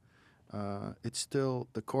constantly, it's still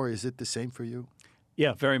the core. Is it the same for you?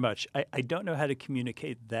 Yeah, very much. I don't know how to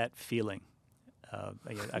communicate that feeling.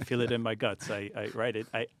 I feel it in my guts. I write it.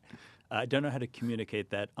 I don't know how to communicate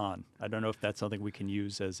that on. I don't know if that's something we can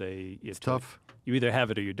use as a... It's tough. You either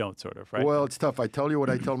have it or you don't, sort of, right? Well, it's tough. I tell you what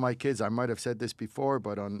I tell my kids. I might have said this before,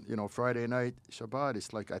 but on Friday night, Shabbat,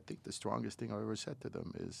 it's like I think the strongest thing I ever said to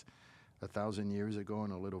them is 1,000 years ago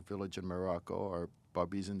in a little village in Morocco, our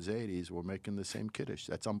Bubbies and Zaydis were making the same Kiddush.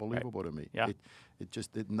 That's unbelievable to me. Yeah.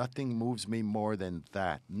 Nothing moves me more than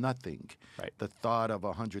that. Nothing. Right. The thought of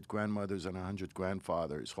 100 grandmothers and 100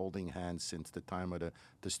 grandfathers holding hands since the time of the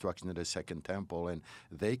destruction of the Second Temple, and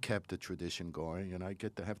they kept the tradition going, and I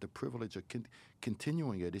get to have the privilege of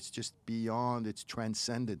continuing it. It's just beyond, it's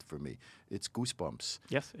transcended for me. It's goosebumps.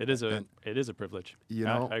 Yes, it is a privilege.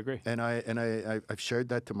 I agree. And I've shared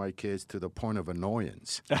that to my kids to the point of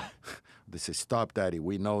annoyance. They say, "Stop, Daddy.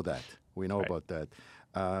 We know that. We know about that."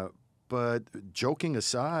 But joking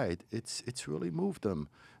aside, it's really moved them.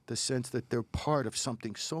 The sense that they're part of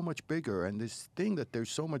something so much bigger, and this thing that they're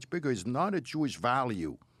so much bigger is not a Jewish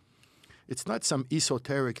value. It's not some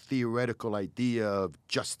esoteric theoretical idea of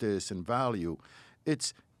justice and value.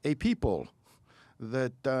 It's a people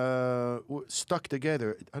that stuck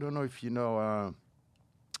together. I don't know if you know, I'm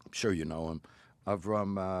sure you know him,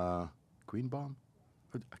 Avram Greenbaum?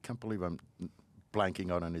 I can't believe I'm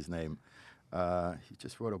blanking out on his name. He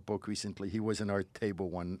just wrote a book recently. He was in our table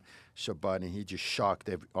one Shabbat, and he just shocked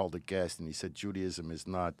all the guests, and he said Judaism is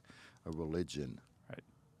not a religion. Right.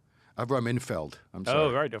 Avram Infeld. I'm sorry.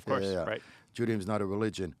 Oh, right, of course. Yeah. Right. Judaism is not a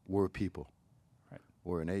religion. We're a people. Right.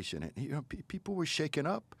 We're a nation. And people were shaken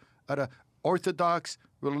up at a Orthodox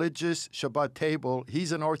religious Shabbat table.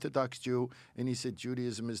 He's an Orthodox Jew, and he said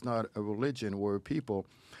Judaism is not a religion. We're a people.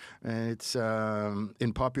 And it's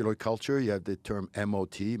in popular culture, you have the term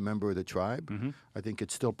MOT, member of the tribe. Mm-hmm. I think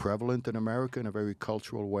it's still prevalent in America in a very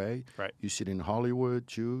cultural way. Right. You see it in Hollywood,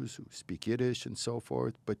 Jews who speak Yiddish and so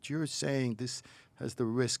forth. But you're saying this has the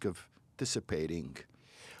risk of dissipating.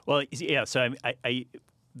 Well, yeah. So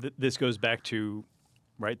this goes back to,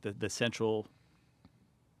 right, the central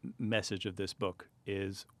message of this book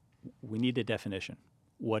is we need a definition.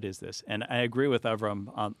 What is this? And I agree with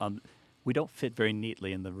Avram on we don't fit very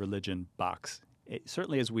neatly in the religion box.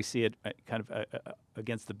 Certainly as we see it kind of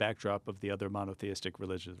against the backdrop of the other monotheistic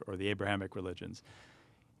religions or the Abrahamic religions,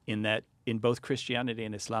 in that in both Christianity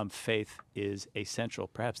and Islam, faith is a central,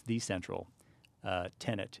 perhaps the central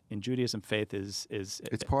tenet. In Judaism, faith is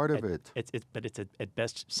It's part of it. But it's at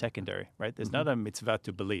best secondary, right? There's not a mitzvah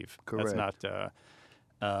to believe. Correct. That's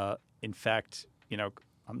not. In fact,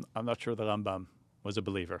 I'm not sure the Rambam was a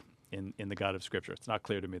believer in the God of Scripture. It's not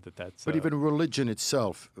clear to me that that's. But even religion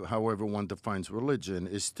itself, however one defines religion,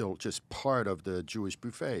 is still just part of the Jewish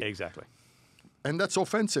buffet. Exactly. And that's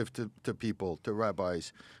offensive to people, to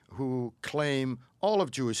rabbis, who claim all of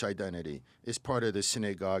Jewish identity is part of the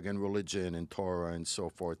synagogue and religion and Torah and so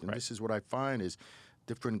forth. And this is what I find is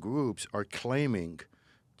different groups are claiming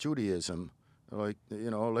Judaism. Like,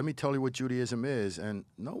 let me tell you what Judaism is. And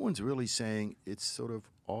no one's really saying it's sort of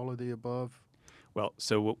all of the above. Well,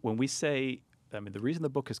 so when we say, the reason the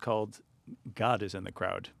book is called God is in the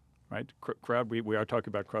Crowd, right? Crowd, we are talking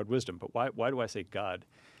about crowd wisdom. But why do I say God?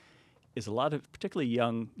 Is a lot of particularly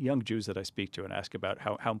young Jews that I speak to and ask about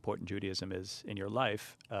how important Judaism is in your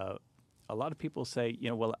life. A lot of people say,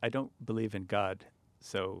 well, I don't believe in God,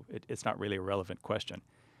 so it's not really a relevant question.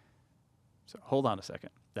 So hold on a second.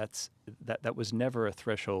 That was never a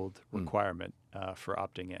threshold requirement for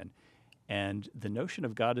opting in. And the notion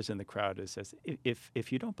of God is in the crowd is as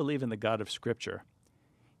if you don't believe in the God of Scripture,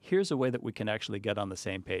 here's a way that we can actually get on the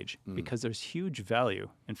same page because there's huge value.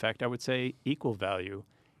 In fact, I would say equal value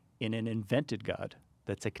in an invented God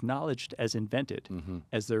that's acknowledged as invented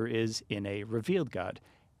as there is in a revealed God.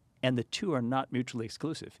 And the two are not mutually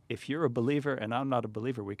exclusive. If you're a believer and I'm not a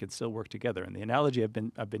believer, we can still work together. And the analogy I've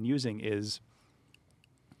been using is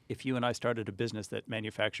if you and I started a business that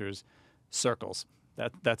manufactures circles,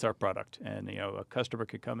 that's our product. And a customer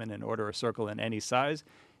could come in and order a circle in any size.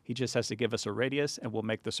 He just has to give us a radius and we'll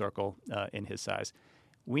make the circle in his size.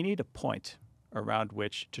 We need a point around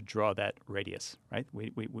which to draw that radius, right?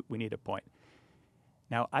 We need a point.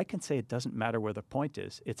 Now, I can say it doesn't matter where the point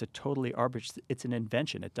is. It's a totally arbitrary, it's an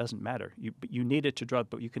invention. It doesn't matter. You need it to draw,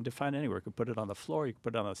 but you can define it anywhere. You can put it on the floor, you can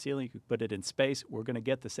put it on the ceiling, you can put it in space. We're going to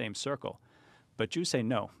get the same circle. But Jews say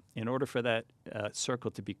no. In order for that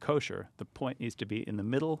circle to be kosher, the point needs to be in the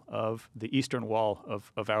middle of the eastern wall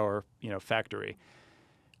of our factory.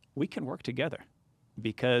 We can work together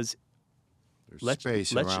because there's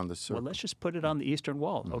space around the circle. Well, let's just put it on the eastern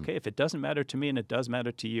wall. Okay, if it doesn't matter to me and it does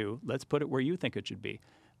matter to you, let's put it where you think it should be.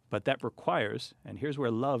 But that requires, and here's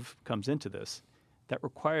where love comes into this, that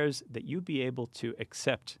requires that you be able to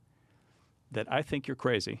accept that I think you're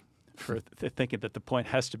crazy for thinking that the point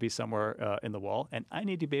has to be somewhere in the wall, and I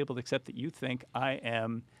need to be able to accept that you think I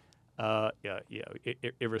am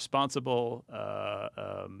irresponsible,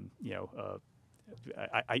 I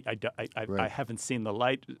haven't seen the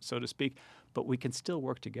light, so to speak, but we can still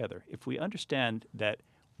work together. If we understand that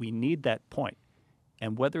we need that point,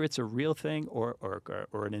 and whether it's a real thing or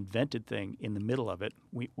an invented thing in the middle of it,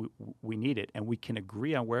 we need it, and we can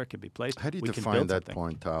agree on where it can be placed. How do you define that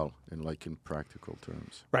point, Tal, in practical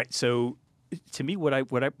terms? Right. So, to me, what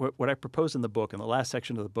I propose in the book, in the last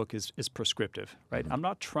section of the book, is prescriptive. Right. I'm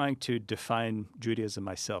not trying to define Judaism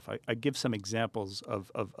myself. I give some examples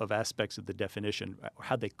of aspects of the definition,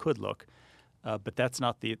 how they could look, but that's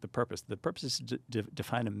not the purpose. The purpose is to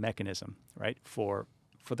define a mechanism, right, for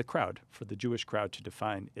the crowd, for the Jewish crowd to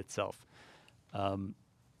define itself.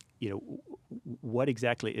 What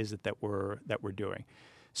exactly is it that we're doing?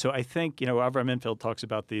 So I think Avram Infeld talks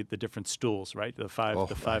about the different stools, right? The five.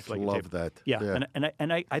 I love that. Yeah.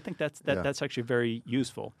 And I think that's actually very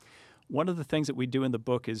useful. One of the things that we do in the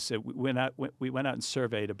book is we went out and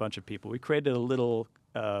surveyed a bunch of people. We created a little,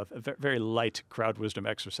 very light crowd wisdom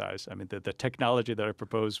exercise. I mean, the technology that I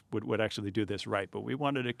propose would actually do this right, but we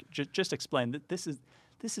wanted to just explain that this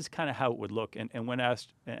is kind of how it would look. And when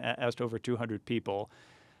asked over 200 people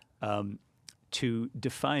to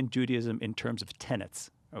define Judaism in terms of tenets.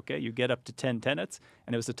 Okay, you get up to 10 tenets,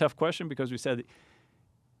 and it was a tough question because we said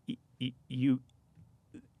your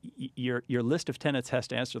list of tenets has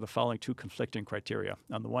to answer the following two conflicting criteria.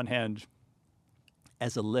 On the one hand,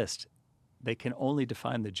 as a list, they can only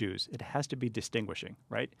define the Jews. It has to be distinguishing,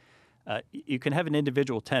 right? You can have an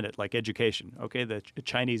individual tenet like education. Okay, the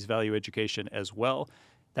Chinese value education as well.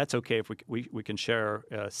 That's okay if we can share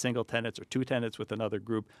single tenets or two tenets with another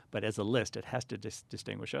group, but as a list, it has to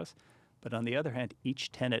distinguish us. But on the other hand,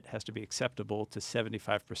 each tenet has to be acceptable to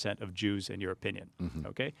 75% of Jews, in your opinion.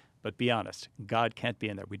 Okay, but be honest, God can't be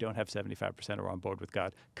in there. We don't have 75% are on board with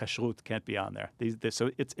God. Kashrut can't be on there.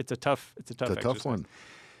 So it's a tough one.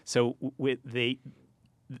 So what were the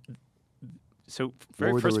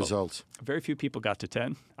results? Very few people got to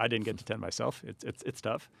 10. I didn't get to 10 myself. It's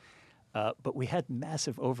tough. But we had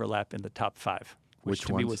massive overlap in the top 5. which Which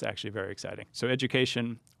to me ones? was actually very exciting. So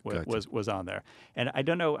education Gotcha. was on there. And I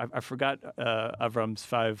don't know, I forgot Avram's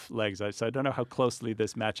 5 legs, so I don't know how closely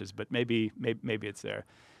this matches, but maybe it's there.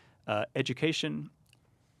 Education,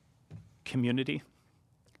 community,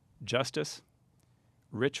 justice,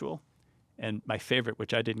 ritual, and my favorite,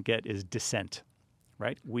 which I didn't get, is dissent,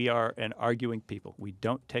 right? We are an arguing people. We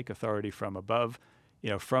don't take authority from above.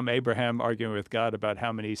 From Abraham arguing with God about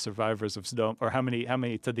how many survivors of Sodom, or how many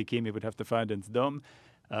tzaddikim he would have to find in Sodom,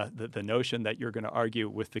 the notion that you're going to argue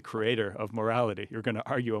with the creator of morality, you're going to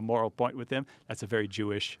argue a moral point with him, that's a very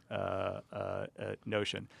Jewish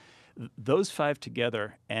notion. Those 5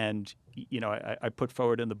 together, and I put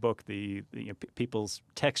forward in the book the people's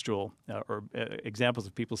textual or examples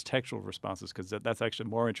of people's textual responses, because that's actually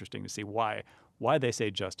more interesting to see why they say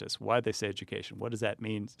justice, why they say education, what does that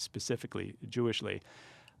mean specifically Jewishly.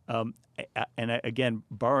 Again,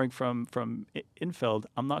 borrowing from Infeld,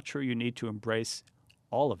 I'm not sure you need to embrace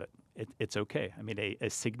all of it. It's okay. I mean, a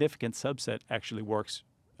significant subset actually works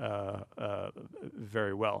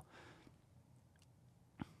very well.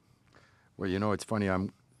 Well, it's funny.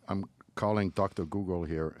 I'm calling Dr. Google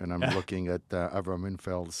here, and I'm looking at Avram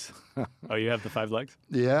Infeld's. Oh, you have the 5 legs?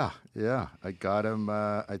 Yeah. I got him.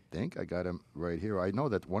 I think I got him right here. I know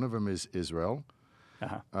that one of them is Israel.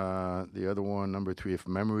 The other one, number 3, if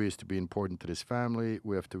memory is to be important to this family,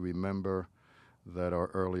 we have to remember that our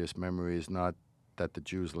earliest memory is not that the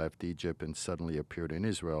Jews left Egypt and suddenly appeared in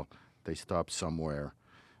Israel. They stopped somewhere.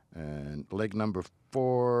 And leg number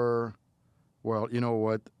 4, well, you know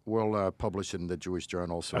what? We'll publish it in the Jewish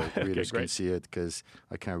Journal so readers can see it, because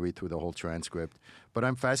I can't read through the whole transcript. But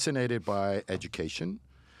I'm fascinated by education,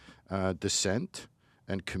 dissent,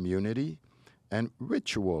 and community, and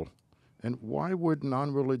ritual. And why would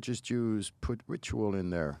non-religious Jews put ritual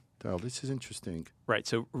in there? Tal, this is interesting. Right.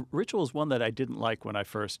 So ritual is one that I didn't like when I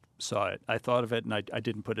first saw it. I thought of it, and I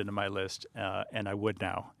didn't put it in my list, and I would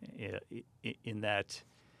now, in that...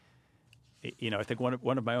 I think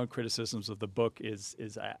one of my own criticisms of the book is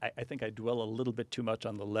I think I dwell a little bit too much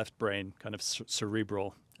on the left brain, kind of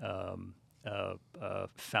cerebral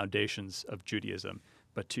foundations of Judaism.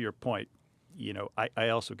 But to your point, I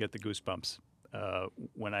also get the goosebumps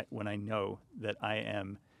when I know that I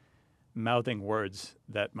am mouthing words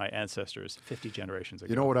that my ancestors 50 generations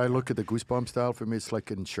ago. You know what I look at the goosebumps, Tal? For me, it's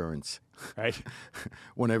like insurance. Right?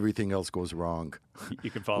 When everything else goes wrong.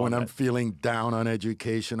 You can follow when I'm that. feeling down on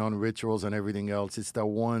education, on rituals, and everything else, it's that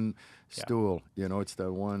one stool. It's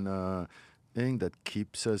that one thing that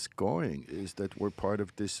keeps us going, is that we're part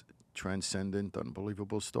of this transcendent,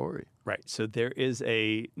 unbelievable story. Right. So there is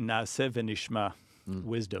a Naaseh v'nishma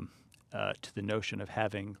wisdom to the notion of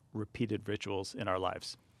having repeated rituals in our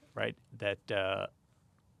lives. Right, that I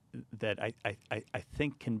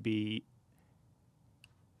think can be,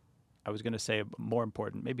 I was going to say more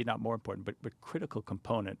important, maybe not more important, but critical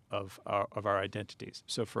component of our identities.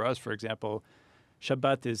 So for us, for example,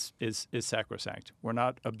 Shabbat is sacrosanct. We're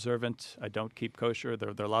not observant. I don't keep kosher. There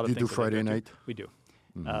are a lot of You things. do Friday night? We do.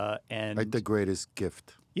 And like the greatest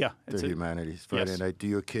gift to humanity. Friday night. Do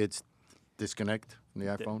your kids disconnect from the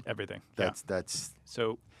iPhone? Everything. That's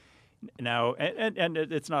so. Now, and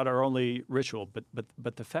it's not our only ritual,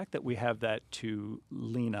 but the fact that we have that to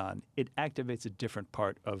lean on, it activates a different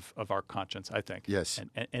part of our conscience, I think. Yes.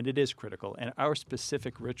 And it is critical. And our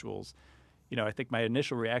specific rituals, I think my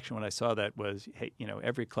initial reaction when I saw that was, hey,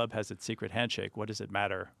 every club has its secret handshake. What does it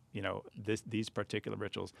matter? These particular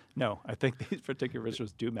rituals. No, I think these particular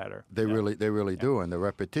rituals do matter. They really do, and the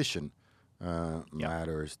repetition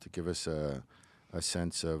matters to give us a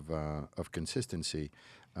sense of consistency.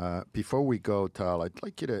 Before we go, Tal, I'd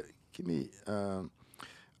like you to give me,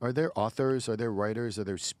 are there authors, are there writers, are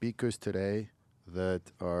there speakers today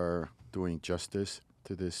that are doing justice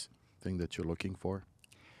to this thing that you're looking for?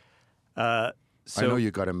 I know you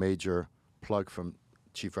got a major plug from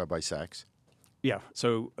Chief Rabbi Sachs. Yeah.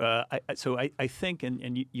 So I think,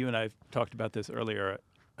 and you and I have talked about this earlier,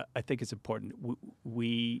 I think it's important.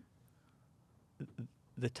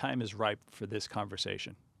 The time is ripe for this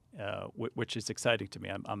conversation. Which is exciting to me.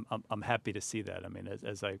 I'm happy to see that. I mean,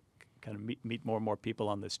 as I kind of meet more and more people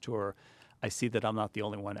on this tour, I see that I'm not the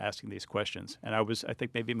only one asking these questions. And I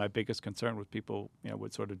think maybe my biggest concern with people,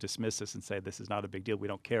 would sort of dismiss this and say this is not a big deal. We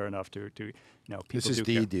don't care enough to people. This is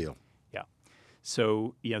the deal. Yeah.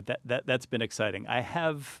 So that's been exciting. I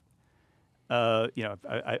have.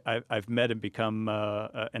 I've met and become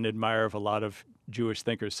an admirer of a lot of Jewish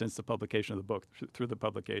thinkers since the publication of the book, through the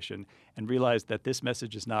publication, and realized that this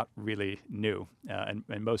message is not really new. And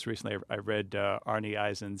most recently, I read Arnie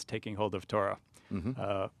Eisen's Taking Hold of Torah,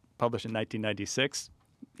 published in 1996.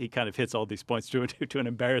 he kind of hits all these points to an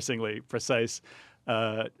embarrassingly precise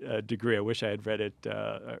degree. I wish I had read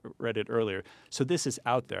it earlier. So this is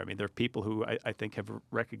out there. I mean, there are people who I think have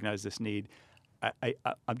recognized this need.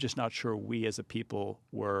 I'm just not sure we as a people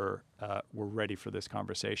were ready for this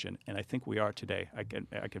conversation, and I think we are today. I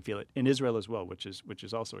can feel it in Israel as well, which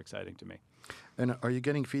is also exciting to me. And are you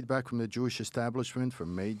getting feedback from the Jewish establishment,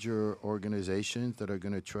 from major organizations that are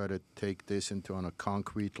going to try to take this into on a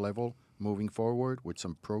concrete level moving forward with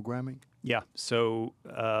some programming? Yeah. So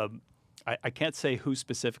I can't say who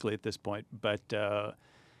specifically at this point, but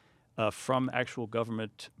from actual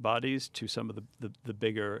government bodies to some of the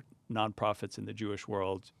bigger nonprofits in the Jewish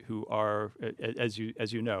world who are, as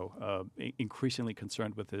you know, increasingly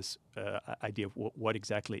concerned with this idea of what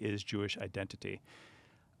exactly is Jewish identity,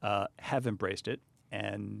 have embraced it.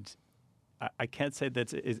 And I can't say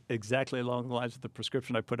that's exactly along the lines of the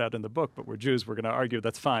prescription I put out in the book, but we're Jews, we're going to argue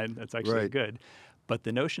that's fine, that's actually Right. good. But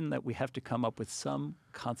the notion that we have to come up with some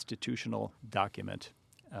constitutional document,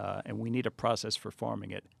 and we need a process for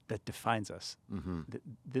forming it that defines us. Mm-hmm.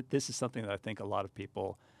 This is something that I think a lot of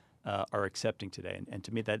people are accepting today. And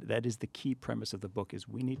to me, that is the key premise of the book, is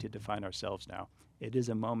we need to define ourselves now. It is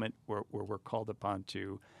a moment where we're called upon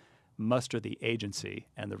to muster the agency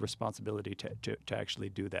and the responsibility to actually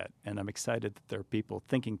do that. And I'm excited that there are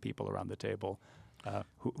thinking people around the table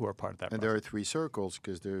who are part of that And process. there are three circles,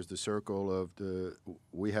 because there's the circle of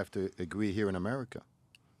we have to agree here in America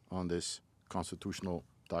on this constitutional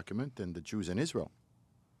document, and the Jews in Israel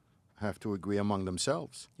have to agree among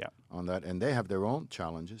themselves on that, and they have their own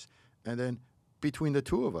challenges. And then between the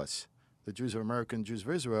two of us, the Jews of America and Jews of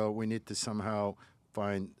Israel, we need to somehow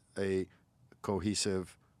find a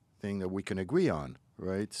cohesive thing that we can agree on,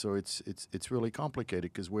 right? So it's really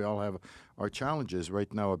complicated because we all have our challenges.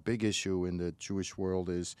 Right now, a big issue in the Jewish world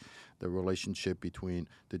is the relationship between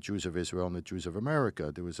the Jews of Israel and the Jews of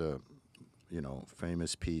America. There was a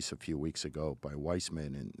famous piece a few weeks ago by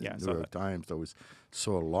Weissman in the New York Times that was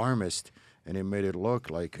so alarmist, and it made it look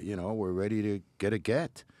like, we're ready to get a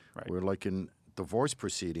get. Right. We're like in divorce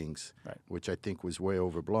proceedings, Right. which I think was way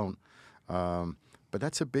overblown. But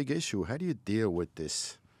that's a big issue. How do you deal with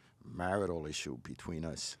this marital issue between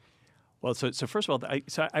us? Well, so first of all,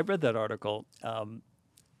 I read that article.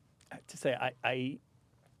 To say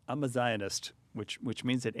I'm a Zionist, which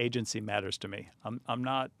means that agency matters to me. I'm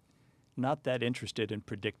not that interested in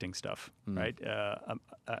predicting stuff, right?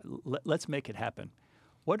 Let's make it happen.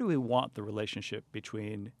 What do we want the relationship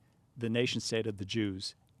between the nation state of the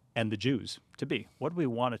Jews and the Jews to be? What do we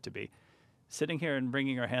want it to be? Sitting here and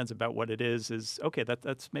wringing our hands about what it is okay.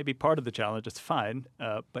 That's maybe part of the challenge. It's fine,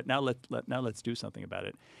 but now let's do something about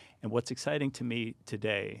it. And what's exciting to me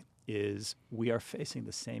today is we are facing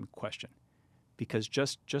the same question, because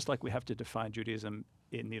just like we have to define Judaism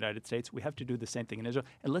in the United States, we have to do the same thing in Israel,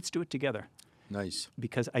 and let's do it together. Nice.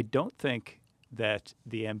 Because I don't think that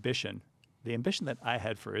the ambition that I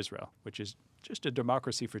had for Israel, which is just a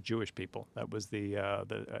democracy for Jewish people, that was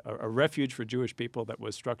a refuge for Jewish people that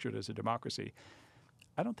was structured as a democracy,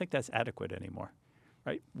 I don't think that's adequate anymore,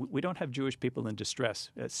 right? We don't have Jewish people in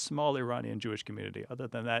distress, a small Iranian Jewish community. Other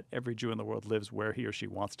than that, every Jew in the world lives where he or she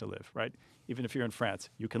wants to live, right? Even if you're in France,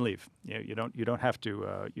 you can leave. You don't have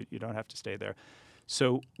to stay there.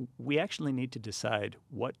 So we actually need to decide,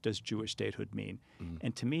 what does Jewish statehood mean? Mm.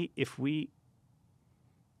 And to me, if we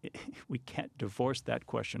can't divorce that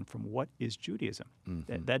question from what is Judaism.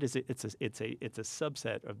 Mm-hmm. That is, it's a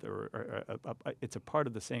subset of it's a part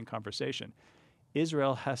of the same conversation.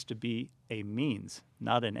 Israel has to be a means,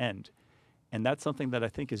 not an end. And that's something that I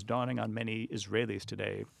think is dawning on many Israelis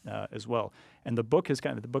today as well. And the book is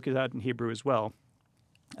out in Hebrew as well.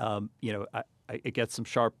 It gets some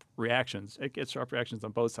sharp reactions. It gets sharp reactions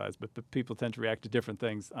on both sides, but people tend to react to different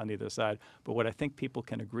things on either side. But what I think people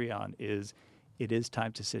can agree on is it is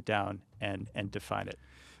time to sit down and define it.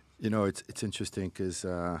 It's interesting because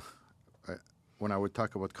when I would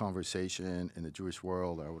talk about conversation in the Jewish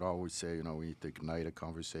world, I would always say, we need to ignite a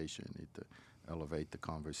conversation, need to elevate the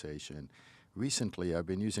conversation. Recently, I've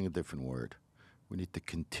been using a different word. We need to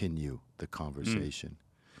continue the conversation.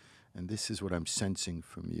 And this is what I'm sensing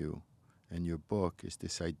from you and your book, is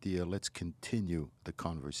this idea, let's continue the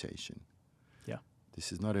conversation. Yeah.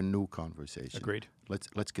 This is not a new conversation. Agreed.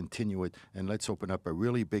 Let's continue it, and let's open up a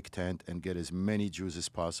really big tent and get as many Jews as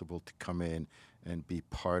possible to come in and be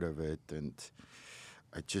part of it. And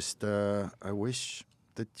I just I wish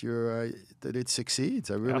that that it succeeds.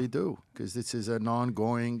 I really do, because this is an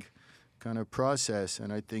ongoing kind of process,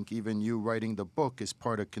 and I think even you writing the book is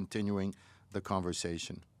part of continuing the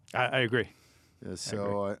conversation. I agree.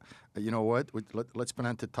 So you know what? Let's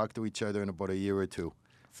plan to talk to each other in about a year or two.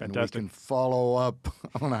 And we Fantastic. can follow up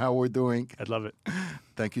on how we're doing. I'd love it.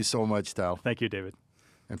 Thank you so much, Tal. Thank you, David.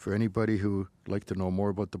 And for anybody who'd like to know more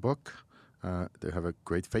about the book, they have a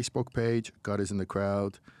great Facebook page, God is in the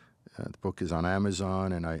Crowd. The book is on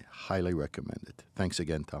Amazon, and I highly recommend it. Thanks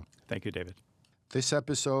again, Tal. Thank you, David. This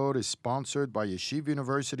episode is sponsored by Yeshiva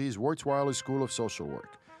University's Wurzweiler School of Social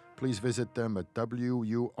Work. Please visit them at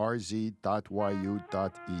wurz.yu.ed.